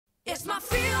It's my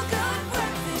feel-good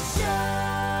breakfast show.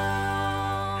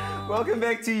 Welcome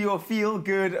back to your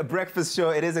feel-good breakfast show.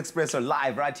 It is Expresso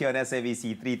live right here on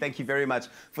SABC3. Thank you very much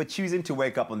for choosing to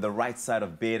wake up on the right side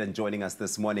of bed and joining us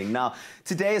this morning. Now,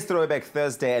 today is Throwback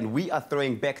Thursday, and we are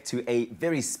throwing back to a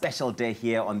very special day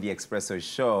here on the Expresso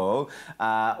show.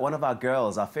 One of our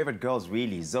girls, our favorite girls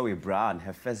really, Zoe Brown,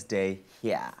 her first day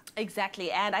here.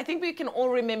 Exactly, and I think we can all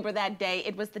remember that day.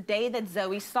 It was the day that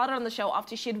Zoe started on the show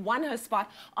after she'd won her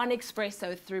spot on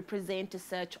Expresso through Presenter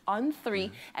Search on 3,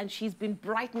 and she's been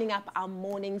brightening up our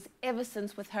mornings ever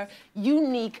since with her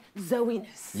unique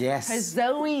Zoe-ness. Yes. Her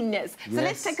Zoe-ness. Yes. So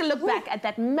let's take a look back at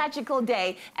that magical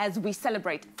day as we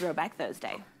celebrate Throwback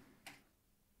Thursday.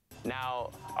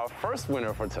 Now, our first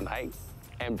winner for tonight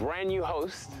and brand new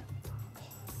host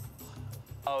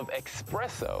of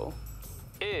Expresso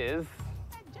is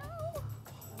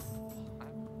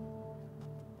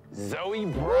Zoe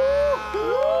Brown.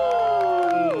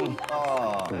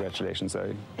 Oh. Congratulations,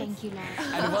 Zoe. Thank you, love.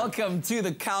 And welcome to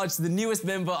the couch, the newest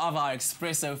member of our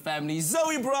Expresso family,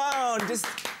 Zoe Brown. Just,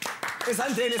 it's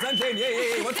Hunting,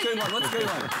 yeah. What's going on?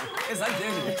 It's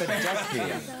Hunting.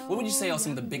 What would you say are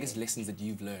some of the biggest lessons that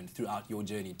you've learned throughout your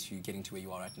journey to getting to where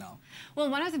you are right now? Well,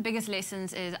 one of the biggest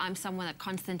lessons is I'm someone that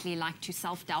constantly like to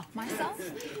self-doubt myself.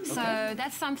 So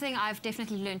that's something I've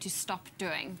definitely learned to stop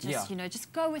doing. Just, you know,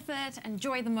 just go with it,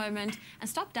 enjoy the moment, and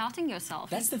stop doubting yourself.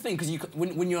 That's the thing, because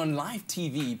when you're on live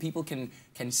TV, people can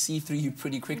see through you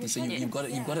pretty quickly. So you've got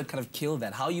to kind of kill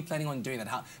that. How are you planning on doing that?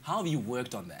 How have you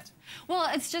worked on that? Well,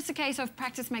 it's just a case of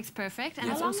practice makes perfect,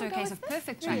 and it's also a case of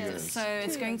perfect practice. So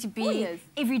it's going to be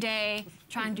every day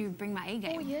trying to bring my A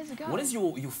game. 4 years ago. What is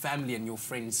your family and your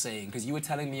friends saying? Because you were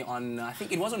telling me on, I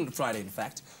think it was on Friday, in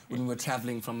fact, when we were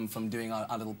traveling from doing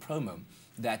our little promo,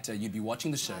 that you'd be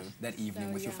watching the show that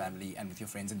evening with your family and with your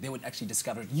friends, and they would actually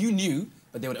discover it. You knew,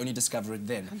 but they would only discover it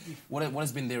then. What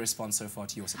has been their response so far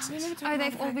to your success? Oh,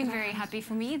 they've all been very happy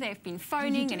for me. They've been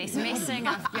phoning and SMSing.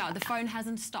 Yeah, the phone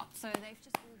hasn't stopped, so they've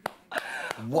just...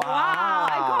 Wow.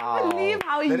 I can't believe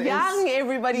how young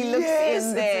everybody looks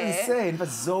in there. It's insane. But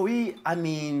Zoe, I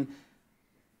mean,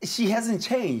 she hasn't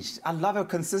changed. I love her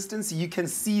consistency. You can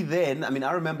see then, I mean,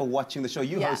 I remember watching the show.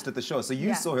 You hosted the show, so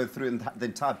you saw her through the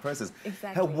entire process.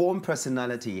 Exactly. Her warm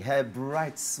personality, her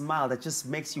bright smile that just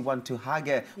makes you want to hug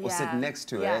her or sit next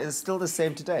to her is still the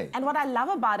same today. And what I love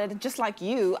about it, just like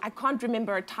you, I can't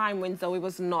remember a time when Zoe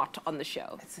was not on the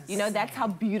show. You know, that's how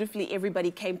beautifully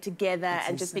everybody came together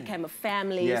and just became a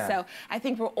family. So I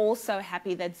think we're all so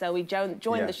happy that Zoe joined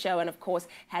the show and, of course,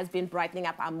 has been brightening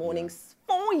up our mornings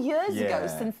 4 years ago.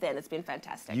 Since then, it's been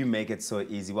fantastic. You make it so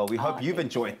easy. Well, we hope you've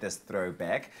enjoyed this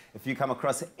throwback. If you come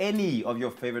across any of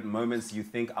your favorite moments you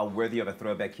think are worthy of a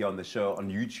throwback here on the show, on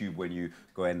YouTube when you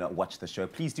go and watch the show,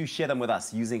 please do share them with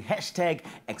us using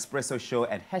 #ExpressoShow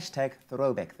and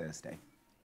 #ThrowbackThursday.